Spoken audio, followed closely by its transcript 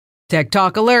Tech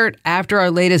Talk Alert. After our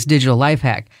latest digital life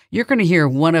hack, you're going to hear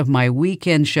one of my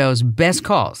weekend show's best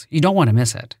calls. You don't want to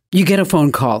miss it. You get a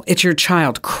phone call. It's your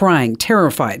child crying,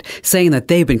 terrified, saying that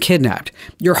they've been kidnapped.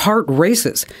 Your heart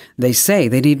races. They say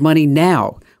they need money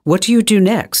now. What do you do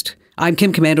next? I'm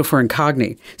Kim Commando for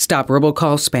Incogni. Stop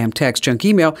robocalls, spam text, junk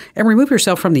email, and remove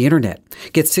yourself from the internet.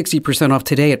 Get 60% off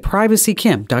today at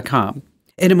privacykim.com.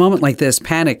 In a moment like this,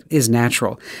 panic is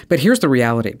natural. But here's the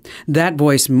reality. That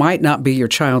voice might not be your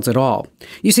child's at all.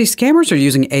 You see, scammers are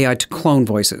using AI to clone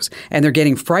voices, and they're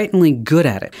getting frighteningly good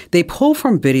at it. They pull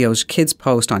from videos kids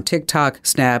post on TikTok,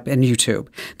 Snap, and YouTube.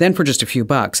 Then for just a few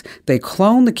bucks, they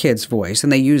clone the kid's voice,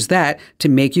 and they use that to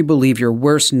make you believe your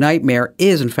worst nightmare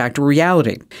is in fact a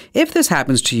reality. If this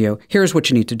happens to you, here's what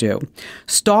you need to do.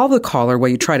 Stall the caller while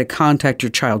you try to contact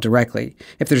your child directly.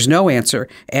 If there's no answer,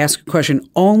 ask a question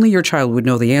only your child would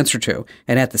know the answer to,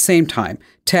 and at the same time,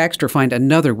 text or find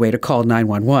another way to call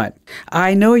 911.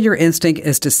 I know your instinct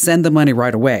is to send the money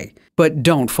right away, but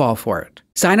don't fall for it.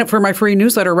 Sign up for my free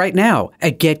newsletter right now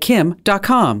at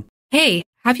getkim.com. Hey,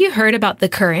 have you heard about The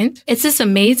Current? It's this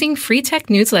amazing free tech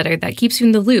newsletter that keeps you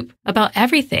in the loop about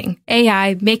everything,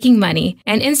 AI, making money,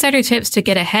 and insider tips to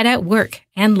get ahead at work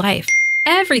and life.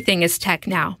 Everything is tech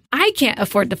now. I can't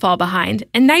afford to fall behind,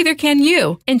 and neither can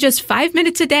you. In just 5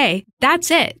 minutes a day, that's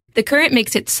it. The Current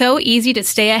makes it so easy to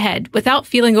stay ahead without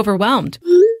feeling overwhelmed.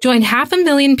 Join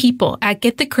 500,000 people at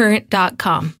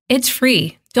getthecurrent.com. It's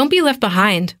free. Don't be left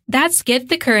behind. That's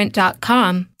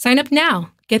getthecurrent.com. Sign up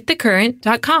now.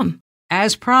 Getthecurrent.com.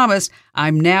 As promised,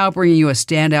 I'm now bringing you a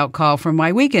standout call from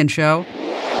my weekend show.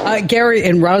 Gary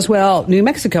in Roswell, New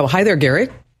Mexico. Hi there, Gary.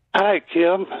 Hi,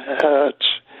 Kim. It's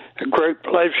a great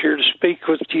pleasure to speak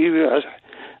with you.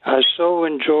 I so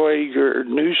enjoy your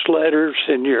newsletters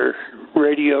and your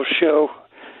radio show.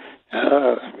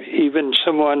 Even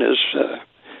someone as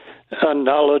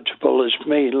unknowledgeable as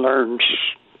me learns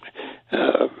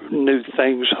new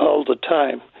things all the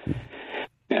time.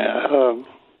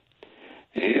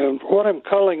 And what I'm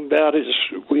calling about is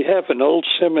we have an old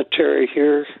cemetery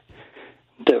here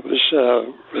that was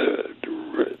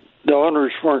the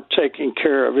owners weren't taking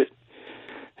care of it,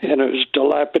 and it was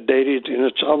dilapidated, and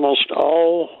it's almost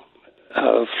all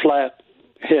flat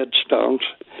headstones.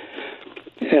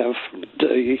 And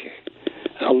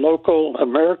a local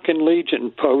American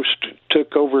Legion post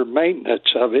took over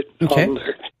maintenance of it on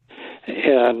there,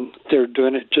 and they're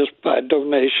doing it just by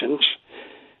donations.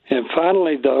 And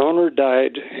finally, the owner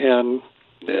died and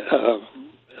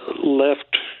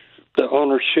left the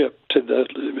ownership to the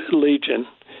Legion.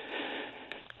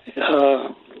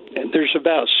 And there's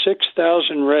about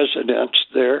 6,000 residents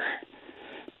there,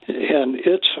 and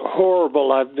it's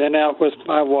horrible. I've been out with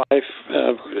my wife,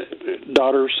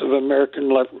 Daughters of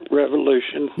American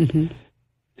Revolution,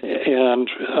 and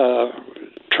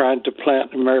trying to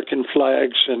plant American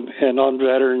flags and on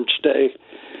Veterans Day.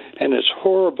 And it's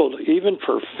horrible, even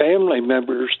for family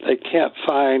members, they can't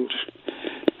find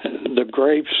the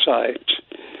grave site.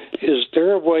 Is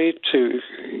there a way to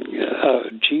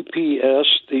GPS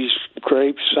these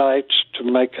grave sites to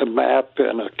make a map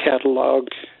and a catalog?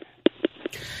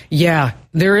 Yeah,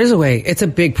 there is a way. It's a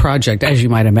big project, as you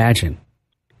might imagine.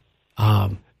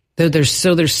 There's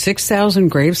 6,000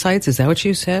 grave sites. Is that what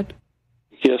you said?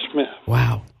 Yes, ma'am.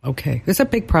 Wow. Okay. It's a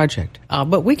big project.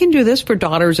 But we can do this for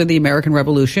Daughters of the American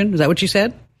Revolution. Is that what you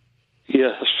said?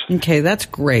 Yes. Okay, that's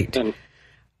great.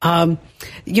 There's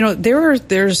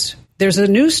a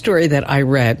news story that I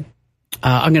read.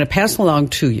 I'm going to pass along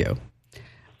to you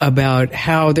about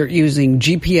how they're using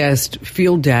GPS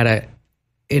field data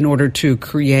in order to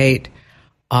create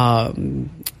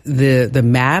the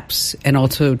maps and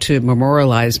also to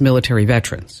memorialize military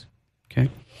veterans.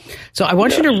 Okay. So I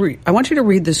want you to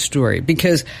read this story,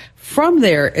 because from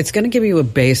there it's going to give you a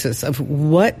basis of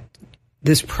what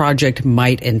this project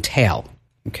might entail.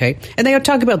 Okay. And they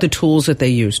talk about the tools that they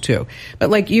use too. But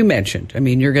like you mentioned, I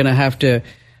mean, you're going to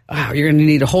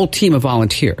need a whole team of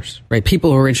volunteers, right?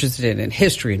 People who are interested in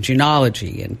history and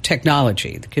genealogy and technology.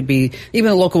 It could be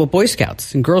even the local Boy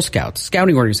Scouts and Girl Scouts,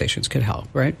 scouting organizations could help,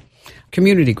 right?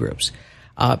 Community groups.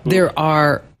 There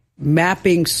are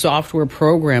mapping software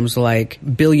programs like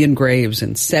Billion Graves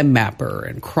and SemMapper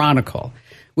and Chronicle,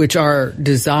 which are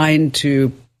designed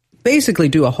to basically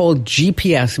do a whole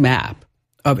GPS map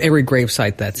of every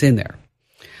gravesite that's in there.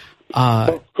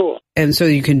 Cool. And so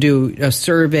you can do a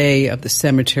survey of the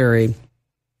cemetery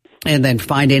and then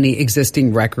find any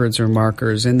existing records or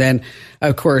markers. And then,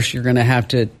 of course, you're going to have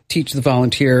to teach the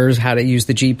volunteers how to use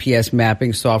the GPS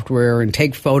mapping software and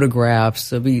take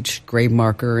photographs of each grave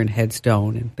marker and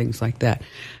headstone and things like that.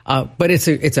 But it's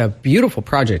a beautiful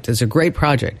project. It's a great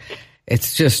project.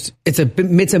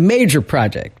 it's a major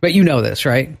project, but you know this,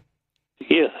 right?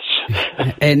 Yes.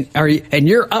 And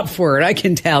you're up for it. I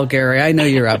can tell, Gary. I know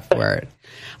you're up for it.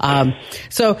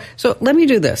 So let me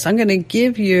do this. I'm going to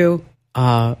give you,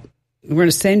 we're going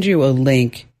to send you a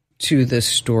link to this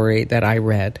story that I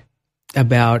read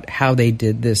about how they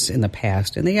did this in the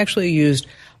past. And they actually used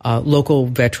local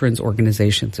veterans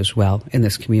organizations as well in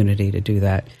this community to do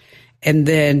that. And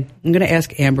then I'm going to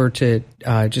ask Amber to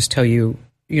just tell you,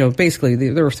 basically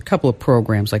there were a couple of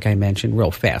programs, like I mentioned,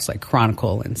 real fast, like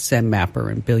Chronicle and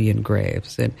SendMapper and Billion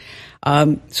Graves.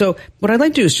 And so what I'd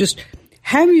like to do is just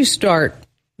have you start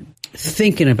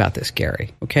thinking about this,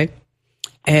 Gary, okay?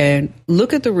 And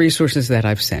look at the resources that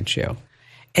I've sent you.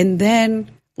 And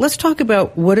then let's talk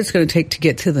about what it's going to take to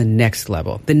get to the next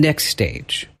level, the next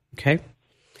stage, okay?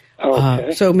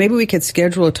 Okay. So maybe we could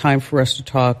schedule a time for us to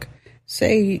talk,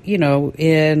 say,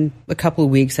 in a couple of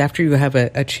weeks after you have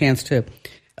a chance to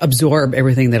absorb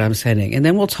everything that I'm sending. And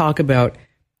then we'll talk about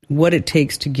what it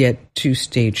takes to get to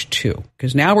stage 2.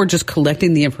 Because now we're just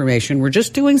collecting the information. We're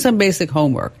just doing some basic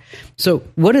homework. So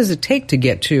what does it take to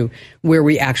get to where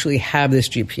we actually have this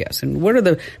GPS? And what are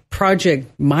the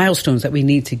project milestones that we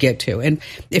need to get to? And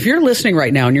if you're listening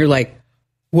right now and you're like,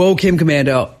 whoa, Kim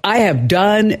Commando, I have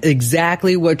done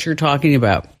exactly what you're talking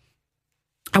about,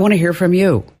 I want to hear from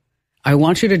you. I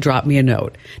want you to drop me a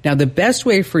note. Now, the best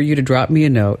way for you to drop me a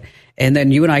note, and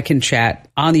then you and I can chat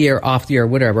on the air, off the air,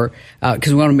 whatever,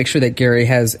 because we want to make sure that Gary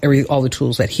has all the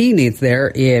tools that he needs there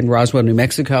in Roswell, New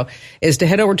Mexico, is to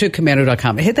head over to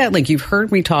commando.com. Hit that link. You've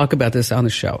heard me talk about this on the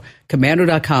show.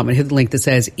 Commando.com, and hit the link that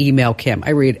says email Kim.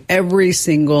 I read every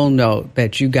single note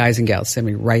that you guys and gals send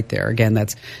me right there. Again,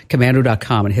 that's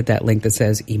commando.com, and hit that link that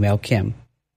says email Kim.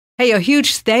 Hey, a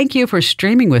huge thank you for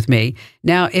streaming with me.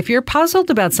 Now, if you're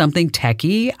puzzled about something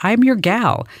techie, I'm your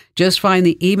gal. Just find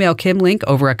the email Kim link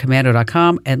over at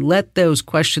commando.com and let those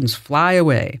questions fly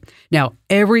away. Now,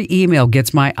 every email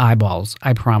gets my eyeballs,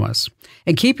 I promise.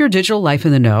 And keep your digital life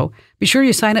in the know. Be sure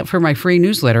you sign up for my free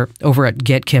newsletter over at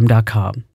getkim.com.